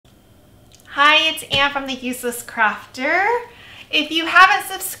Hi, it's Anne from The Useless Crafter. If you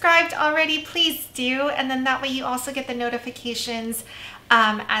haven't subscribed already, please do, and then that way you also get the notifications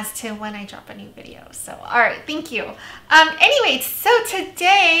as to when I drop a new video. So, all right, thank you. Anyway, so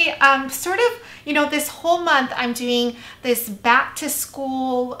today, sort of, this whole month I'm doing this back to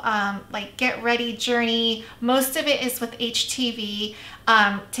school, like get ready journey. Most of it is with HTV.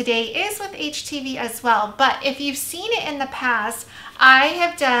 Today is with HTV as well, but if you've seen it in the past, I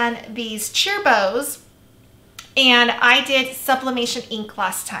have done these cheer bows and I did sublimation ink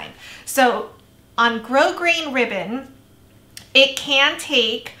last time. So on grosgrain ribbon, it can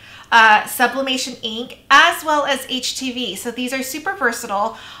take sublimation ink as well as HTV. So these are super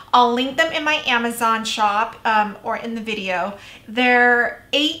versatile. I'll link them in my Amazon shop or in the video. They're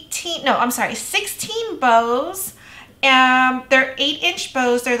 16 bows. They're 8-inch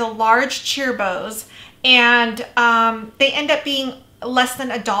bows. They're the large cheer bows. And they end up being less than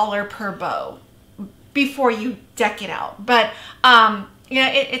 $1 per bow before you deck it out. But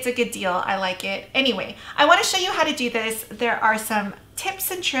it's a good deal. I like it. Anyway, I want to show you how to do this. There are some tips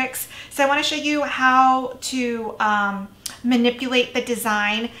and tricks. So I want to show you how to manipulate the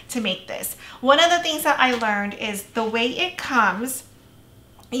design to make this. One of the things that I learned is the way it comes.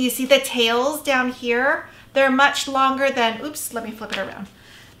 You see the tails down here? They're much longer than, oops, let me flip it around.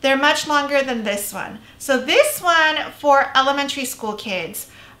 They're much longer than this one. So this one for elementary school kids,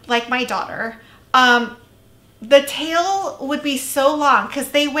 like my daughter, the tail would be so long because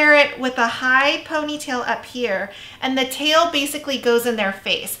they wear it with a high ponytail up here and the tail basically goes in their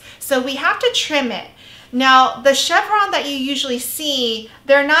face. So we have to trim it. Now the chevron that you usually see,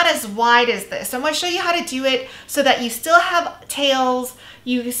 they're not as wide as this. So I'm going to show you how to do it so that you still have tails,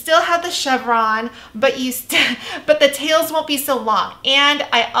 you still have the chevron, but but the tails won't be so long. And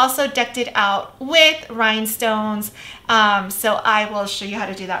I also decked it out with rhinestones. So I will show you how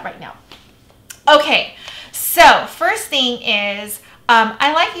to do that right now. Okay, so first thing is,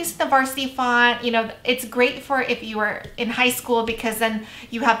 I like using the varsity font. It's great for if you were in high school because then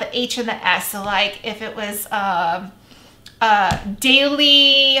you have the H and the S. So like if it was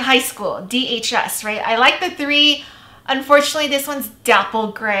daily high school, DHS, right? I like the 3. Unfortunately, this one's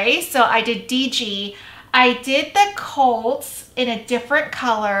dapple gray, so I did DG. I did the Colts in a different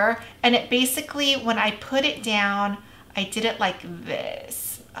color, and it basically, when I put it down, I did it like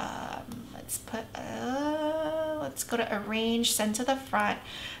this. Let's go to arrange, send to the front.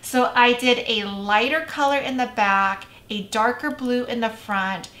 So I did a lighter color in the back, a darker blue in the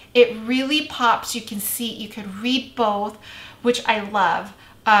front. It really pops. You can see, you can read both, which I love.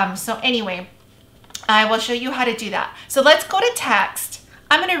 So anyway, I will show you how to do that. So let's go to text.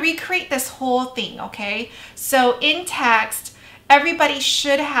 I'm going to recreate this whole thing, okay? So in text, everybody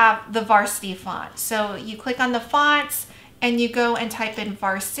should have the varsity font. So you click on the fonts and you go and type in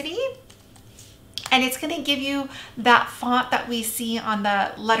varsity. And it's going to give you that font that we see on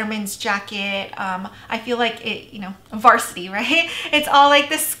the Letterman's jacket. I feel like it, varsity, right? It's all like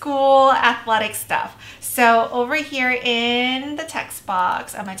the school athletic stuff. So over here in the text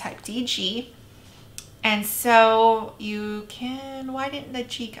box, I'm going to type DG. And so you can, why didn't the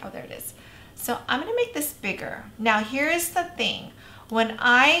G, oh, there it is. So I'm going to make this bigger. Now here's the thing. When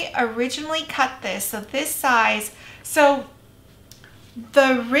I originally cut this, so this size, so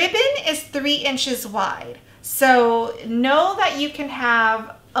the ribbon is 3 inches wide. So know that you can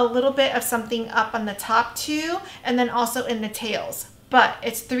have a little bit of something up on the top too, and then also in the tails, but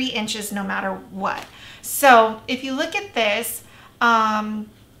it's 3 inches no matter what. So if you look at this,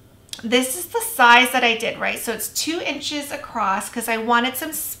 this is the size that I did, right? So it's 2 inches across because I wanted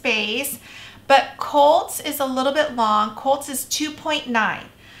some space, but Colts is a little bit long. Colts is 2.9.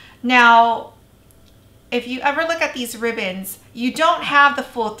 Now, if you ever look at these ribbons, you don't have the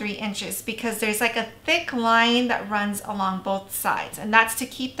full 3 inches because there's like a thick line that runs along both sides, and that's to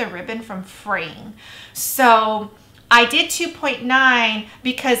keep the ribbon from fraying. So I did 2.9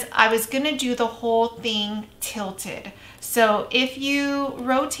 because I was gonna do the whole thing tilted. So if you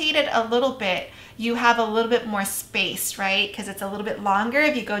rotate it a little bit, you have a little bit more space, right? Because it's a little bit longer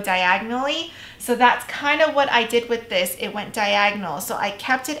if you go diagonally. So that's kind of what I did with this. It went diagonal. So I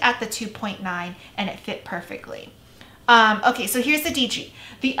kept it at the 2.9 and it fit perfectly. Okay, so here's the DG.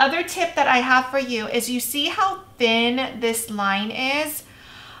 The other tip that I have for you is you see how thin this line is?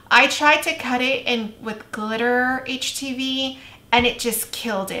 I tried to cut it in with glitter HTV and it just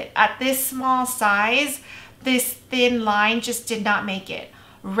killed it. At this small size, this thin line just did not make it.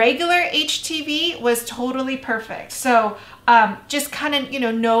 Regular HTV was totally perfect. So just kind of,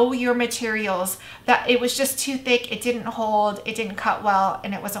 know your materials, that it was just too thick, it didn't hold, it didn't cut well,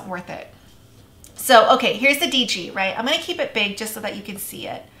 and it wasn't worth it. So, okay, here's the DG, right? I'm gonna keep it big just so that you can see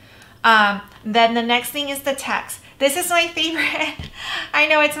it. Then the next thing is the text. This is my favorite. I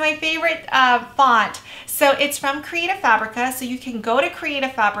know it's my favorite font. So it's from Creative Fabrica. So you can go to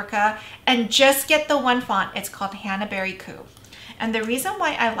Creative Fabrica and just get the one font. It's called Hannaberry Coo. And the reason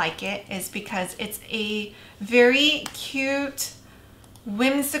why I like it is because it's a very cute,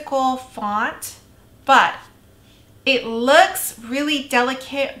 whimsical font, but it looks really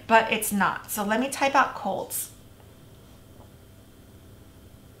delicate, but it's not. So let me type out Colts.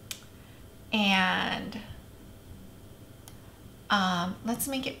 And let's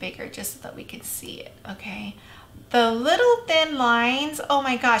make it bigger just so that we can see it, okay? The little thin lines, oh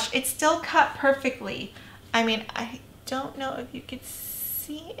my gosh, it's still cut perfectly. I mean, I don't know if you can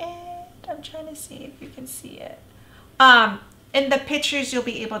see it. I'm trying to see if you can see it. In the pictures, you'll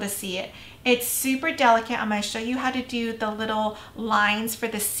be able to see it. It's super delicate. I'm going to show you how to do the little lines for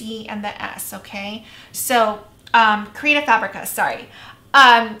the C and the S, okay? So, Creative Fabrica, sorry.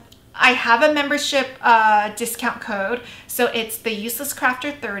 I have a membership discount code. So it's the Useless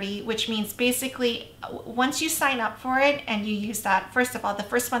Crafter 30, which means basically once you sign up for it and you use that, first of all, the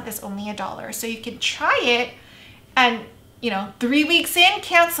first month is only $1. So you can try it and, you know, 3 weeks in,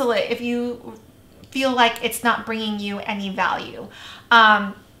 cancel it if you feel like it's not bringing you any value.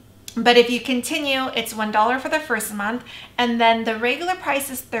 But if you continue, it's $1 for the first month, and then the regular price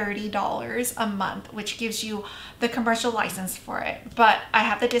is $30 a month, which gives you the commercial license for it. But I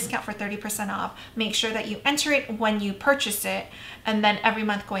have the discount for 30% off. Make sure that you enter it when you purchase it, and then every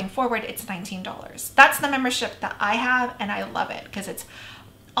month going forward, it's $19. That's the membership that I have, and I love it because it's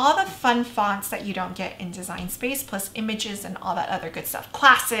all the fun fonts that you don't get in Design Space, plus images and all that other good stuff,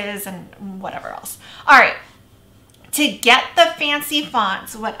 classes and whatever else. All right. To get the fancy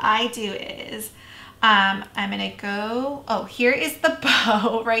fonts, what I do is I'm going to go, oh, here is the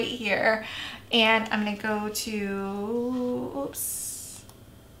bow right here. And I'm going to go to, oops,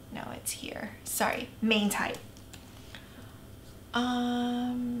 no, it's here. Sorry, main type. So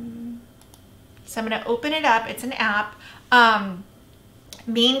I'm going to open it up. It's an app.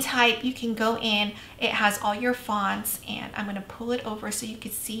 Main type, you can go in. It has all your fonts, and I'm going to pull it over so you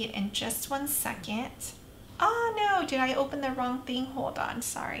can see it in just 1 second. Oh no, did I open the wrong thing? Hold on,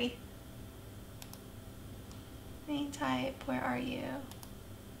 sorry. Main type, where are you?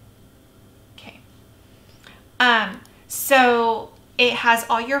 Okay. So it has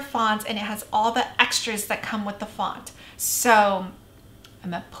all your fonts and it has all the extras that come with the font. So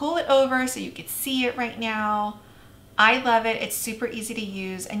I'm gonna pull it over so you can see it right now. I love it. It's super easy to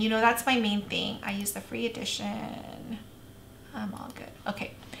use. And you know, that's my main thing. I use the free edition. I'm all good.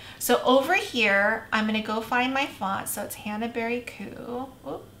 Okay. So over here, I'm going to go find my font. So it's Hannaberry Coo.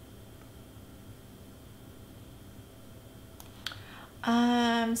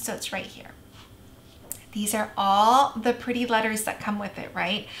 So it's right here. These are all the pretty letters that come with it,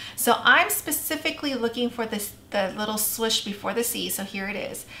 right? So I'm specifically looking for this, the little swoosh before the C. So here it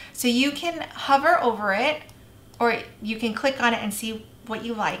is. So you can hover over it, or you can click on it and see what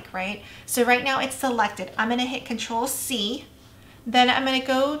you like, right? So right now it's selected. I'm going to hit Control C. Then I'm going to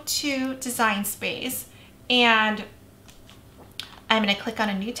go to Design Space, and I'm going to click on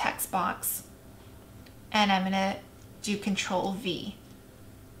a new text box, and I'm going to do Control V.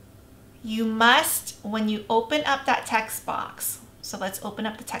 You must, when you open up that text box, so let's open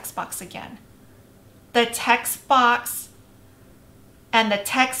up the text box again. The text box and the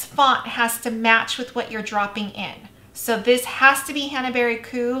text font has to match with what you're dropping in. So this has to be Hannaberry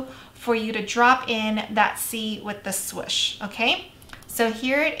Coo for you to drop in that C with the swoosh, okay? So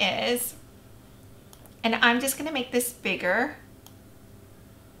here it is, and I'm just gonna make this bigger.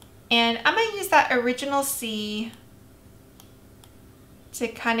 And I'm gonna use that original C to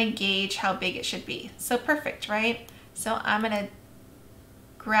kind of gauge how big it should be. So perfect, right? So I'm gonna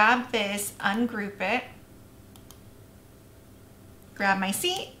grab this, ungroup it, grab my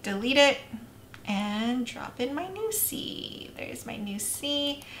C, delete it, and drop in my new C. There's my new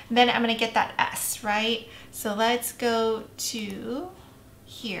C. Then I'm gonna get that S, right? So let's go to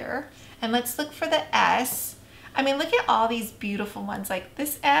here and let's look for the S. I mean, look at all these beautiful ones, like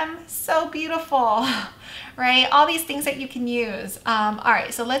this M, so beautiful, right? All these things that you can use. All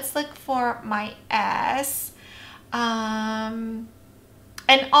right, so let's look for my S. And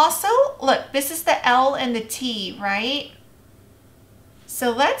also, look, this is the L and the T, right?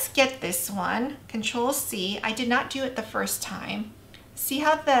 So let's get this one, Control C. I did not do it the first time. See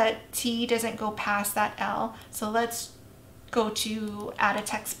how the T doesn't go past that L? So let's go to add a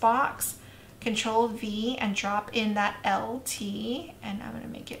text box, Control V, and drop in that LT, and I'm gonna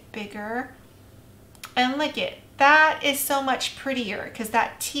make it bigger. And look it, that is so much prettier because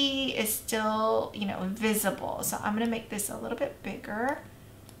that T is still, you know, visible. So I'm gonna make this a little bit bigger.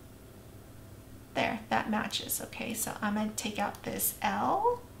 matches. Okay, so I'm gonna take out this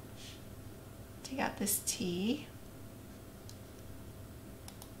L, take out this T.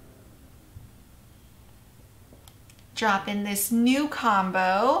 Drop in this new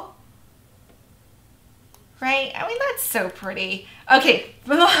combo. Right? I mean, that's so pretty. Okay,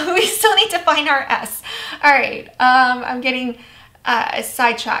 we still need to find our S. All right, I'm getting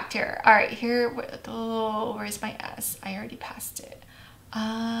sidetracked here. All right, here, oh, where's my S? I already passed it.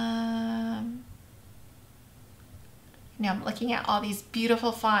 Now I'm looking at all these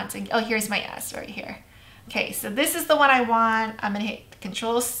beautiful fonts and, oh, here's my S right here. Okay, so this is the one I want. I'm gonna hit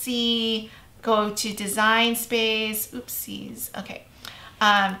Control C, go to design space, oopsies, okay.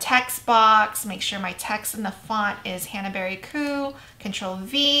 Text box, make sure my text in the font is Hannah Berry Crew, Control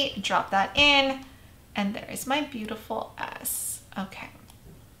V, drop that in, and there's my beautiful S. Okay.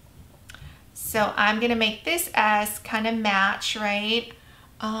 So I'm gonna make this S kind of match, right?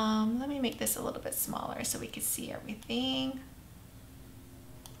 Let me make this a little bit smaller so we can see everything.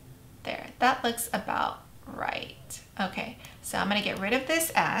 There, that looks about right. Okay, so I'm gonna get rid of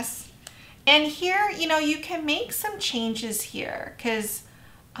this S. And here, you know, you can make some changes here because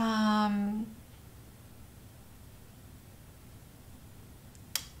I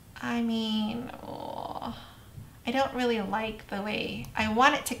mean, oh, I don't really like the way I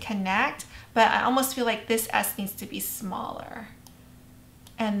want it to connect, but I almost feel like this S needs to be smaller.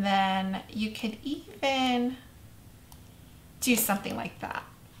 And then you could even do something like that,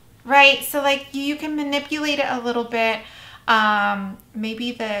 right? So like you can manipulate it a little bit.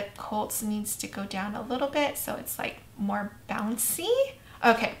 Maybe the Colts needs to go down a little bit so it's like more bouncy.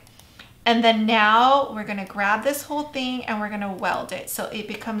 Okay, and then now we're gonna grab this whole thing and we're gonna weld it so it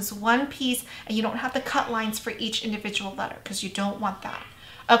becomes one piece and you don't have to cut lines for each individual letter because you don't want that.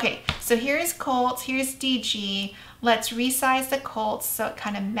 Okay, so here's Colts, here's DG. Let's resize the Colts so it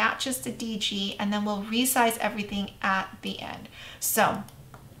kind of matches the DG, and then we'll resize everything at the end. So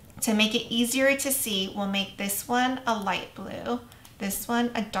to make it easier to see, we'll make this one a light blue, this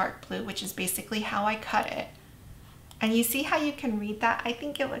one a dark blue, which is basically how I cut it. And you see how you can read that? I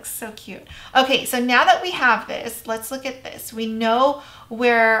think it looks so cute. Okay, so now that we have this, let's look at this. We know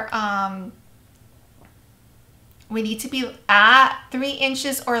where we need to be at 3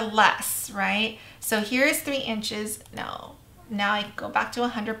 inches or less, right? So here's 3 inches. No, now I go back to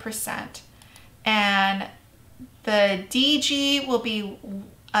 100%. And the DG will be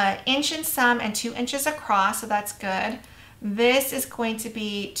an inch in some and 2 inches across, so that's good. This is going to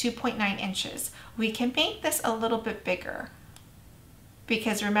be 2.9 inches. We can make this a little bit bigger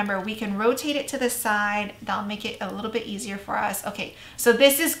because remember, we can rotate it to the side. That'll make it a little bit easier for us. Okay, so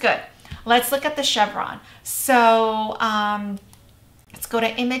this is good. Let's look at the chevron. So let's go to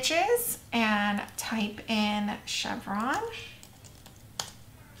images and type in chevron.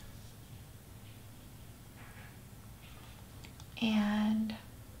 And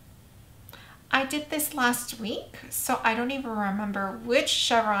I did this last week, so I don't even remember which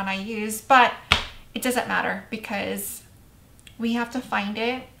chevron I used, but it doesn't matter because we have to find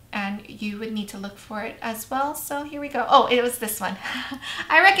it and you would need to look for it as well. So here we go. Oh, it was this one.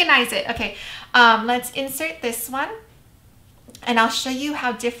 I recognize it. Okay, let's insert this one and I'll show you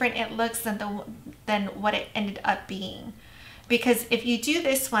how different it looks than what it ended up being. Because if you do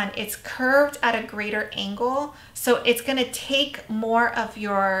this one, it's curved at a greater angle. So it's gonna take more of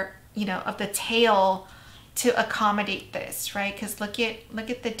your, you know, of the tail to accommodate this, right? Because look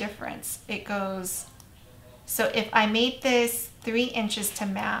at the difference. It goes, so if I made this 3 inches to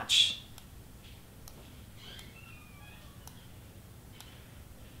match,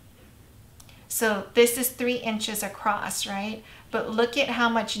 so this is 3 inches across, right? But look at how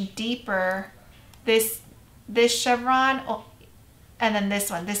much deeper this chevron, and then this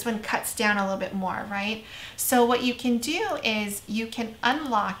one cuts down a little bit more, right? So what you can do is you can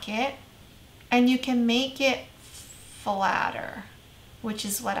unlock it and you can make it flatter, which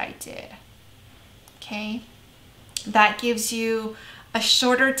is what I did, okay? That gives you a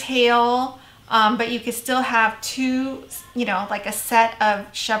shorter tail, but you can still have two, you know, like a set of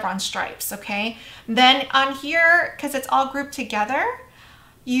chevron stripes, okay? Then on here, because it's all grouped together,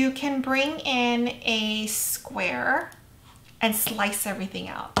 you can bring in a square and slice everything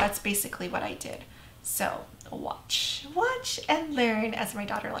out. That's basically what I did. So watch and learn, as my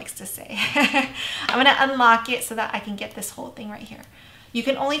daughter likes to say. I'm gonna unlock it so that I can get this whole thing right here. You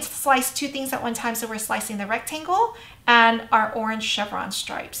can only slice 2 things at one time, so we're slicing the rectangle and our orange chevron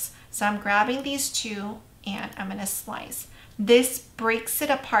stripes. So I'm grabbing these 2 and I'm gonna slice. This breaks it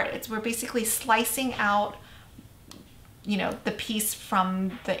apart. We're basically slicing out, you know, the piece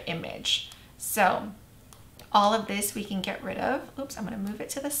from the image. So all of this we can get rid of. Oops, I'm gonna move it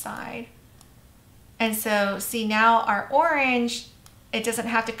to the side. And so see, now our orange, it doesn't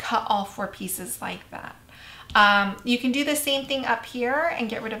have to cut all 4 pieces like that. You can do the same thing up here and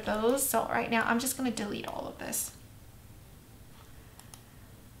get rid of those. So right now I'm just going to delete all of this.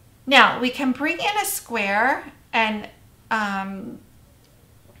 Now we can bring in a square and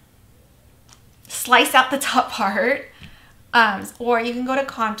slice out the top part, or you can go to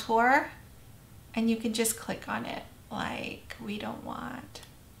contour and you can just click on it like we don't want.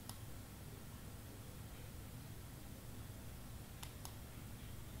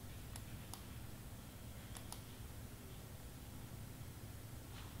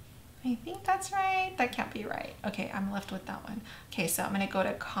 I think that's right. That can't be right. Okay, I'm left with that one. Okay, so I'm going to go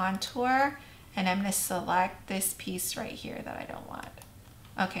to contour and I'm going to select this piece right here that I don't want.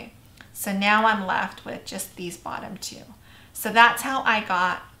 Okay, so now I'm left with just these bottom 2. So that's how I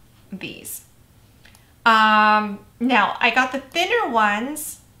got these. Now I got the thinner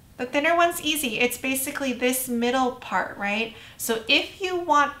ones. The thinner one's easy. It's basically this middle part, right? So if you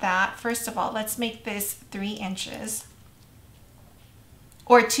want that, first of all, let's make this 3 inches.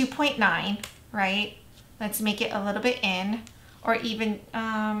 Or 2.9, right? Let's make it a little bit in, or even,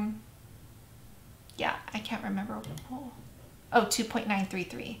 yeah, I can't remember. Oh,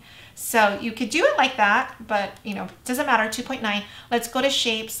 2.933. So you could do it like that, but you know, doesn't matter, 2.9. Let's go to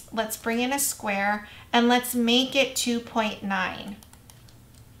shapes, let's bring in a square, and let's make it 2.9.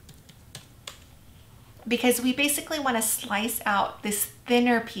 Because we basically want to slice out this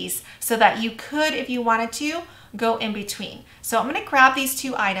thinner piece so that you could, if you wanted to, go in between. So I'm going to grab these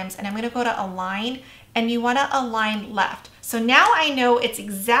 2 items and I'm going to go to align, and you want to align left. So now I know it's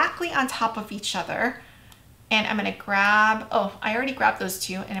exactly on top of each other, and I'm going to grab, oh, I already grabbed those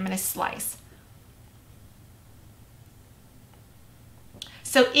 2, and I'm going to slice.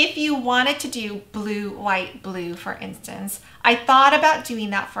 So if you wanted to do blue, white, blue, for instance, I thought about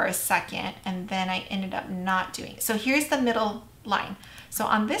doing that for a second and then I ended up not doing it. So here's the middle line. So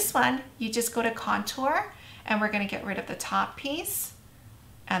on this one, you just go to contour and we're going to get rid of the top piece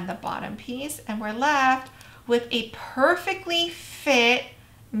and the bottom piece, and we're left with a perfectly fit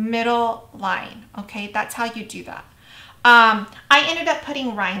middle line. Okay, that's how you do that. I ended up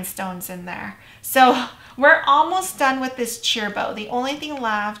putting rhinestones in there. So we're almost done with this cheer bow. The only thing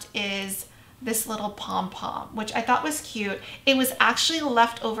left is this little pom-pom, which I thought was cute. It was actually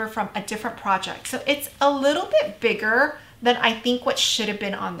left over from a different project. So it's a little bit bigger than I think what should have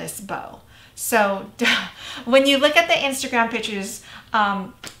been on this bow. So when you look at the Instagram pictures,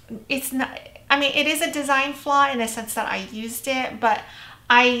 it's not, I mean, it is a design flaw in the sense that I used it, but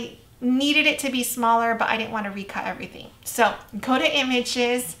I needed it to be smaller, but I didn't want to recut everything. So go to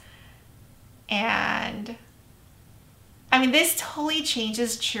images, and I mean, this totally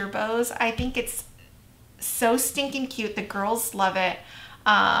changes cheer bows. I think it's so stinking cute. The girls love it.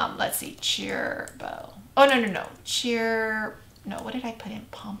 Let's see, cheer bow. Oh, no. Cheer, no, what did I put in?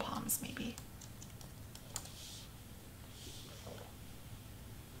 Pom-poms, maybe.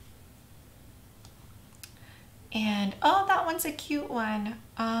 And, oh, that one's a cute one.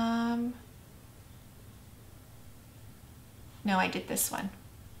 No, I did this one.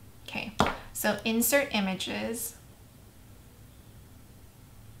 Okay, so insert images.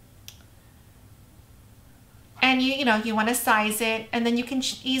 And you know, you want to size it, and then you can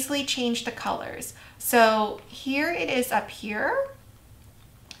easily change the colors. So here it is up here.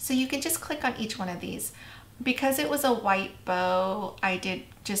 So you can just click on each one of these. Because it was a white bow, I did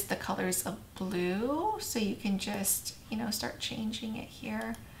just the colors of blue. So you can just, you know, start changing it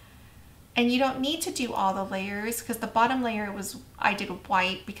here. And you don't need to do all the layers, because the bottom layer was, I did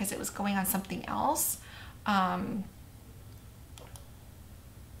white because it was going on something else.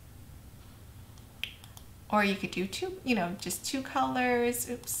 Or you could do two, you know, just 2 colors.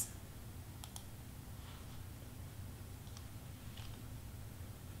 Oops.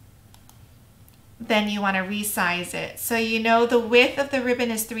 Then you want to resize it. So you know the width of the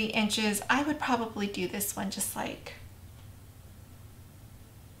ribbon is 3 inches. I would probably do this one just like,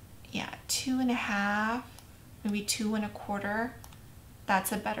 yeah, 2.5, maybe 2 1/4.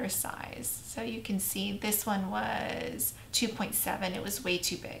 That's a better size. So you can see this one was 2.7. It was way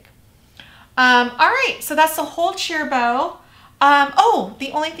too big. All right, so that's the whole cheer bow. Oh,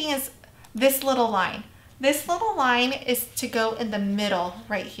 the only thing is this little line. This little line is to go in the middle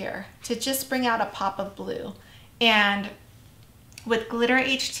right here to just bring out a pop of blue. And with Glitter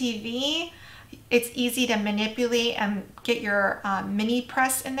HTV, it's easy to manipulate and get your mini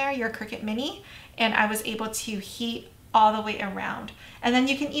press in there, your Cricut mini. And I was able to heat all the way around. And then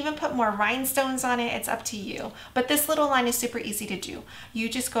you can even put more rhinestones on it. It's up to you. But this little line is super easy to do. You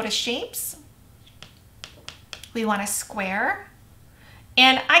just go to shapes. We want a square.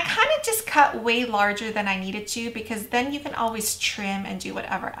 And I kind of just cut way larger than I needed to, because then you can always trim and do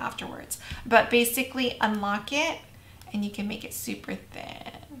whatever afterwards. But basically unlock it and you can make it super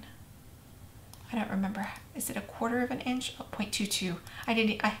thin. I don't remember. Is it 1/4 of an inch? Oh, 0.22.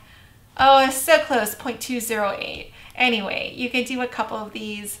 Oh, it's so close, 0.208. Anyway, you can do a couple of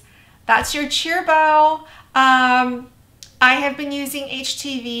these. That's your cheer bow. I have been using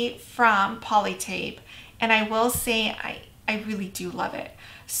HTV from Polytape, and I will say I really do love it.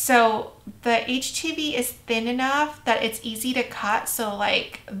 So the HTV is thin enough that it's easy to cut. So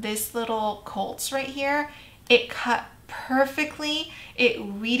like this little Colts right here, it cut perfectly. It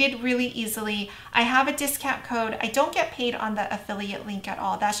weeded really easily. I have a discount code. I don't get paid on the affiliate link at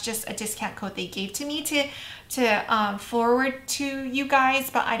all. That's just a discount code they gave to me to forward to you guys,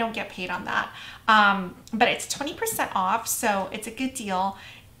 but I don't get paid on that. But it's 20% off, so it's a good deal.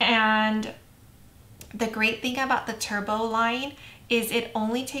 And the great thing about the turbo line is it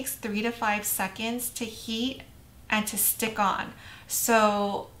only takes 3 to 5 seconds to heat and to stick on.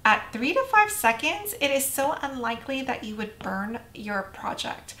 So at 3 to 5 seconds, it is so unlikely that you would burn your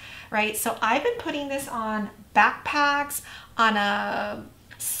project, right? So I've been putting this on backpacks, on a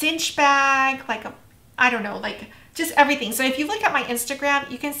cinch bag, like I don't know, like just everything. So if you look at my Instagram,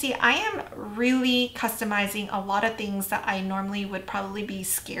 you can see I am really customizing a lot of things that I normally would probably be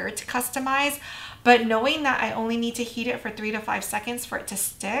scared to customize. But knowing that I only need to heat it for 3 to 5 seconds for it to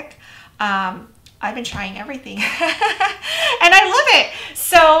stick, I've been trying everything and I love it.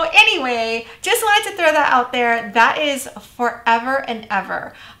 So anyway, just wanted to throw that out there. That is forever and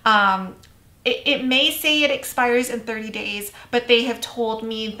ever. It may say it expires in 30 days, but they have told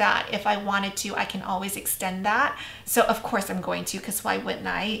me that if I wanted to, I can always extend that. So of course I'm going to, because why wouldn't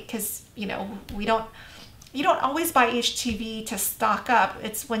I? Because, you know, you don't always buy HTV to stock up.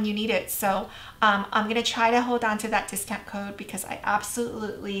 It's when you need it. So I'm going to try to hold on to that discount code because I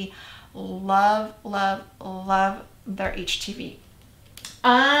absolutely love, love, love their HTV.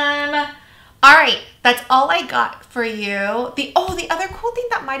 All right, that's all I got for you. The other cool thing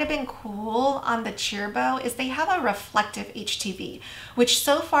that might have been cool on the cheer bow is they have a reflective HTV, which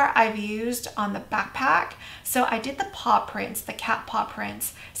so far I've used on the backpack. So I did the paw prints, the cat paw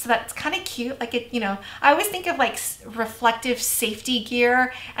prints. So that's kind of cute. Like it, you know, I always think of like reflective safety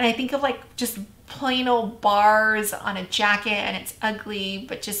gear, and I think of like just plain old bars on a jacket, and it's ugly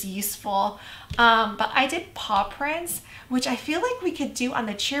but just useful. But I did paw prints, which I feel like we could do on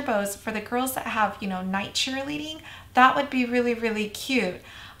the cheer bows for the girls that have, you know, night cheerleading. That would be really, really cute.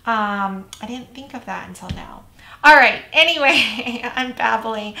 I didn't think of that until now. All right, anyway, I'm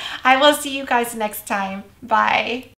babbling. I will see you guys next time. Bye.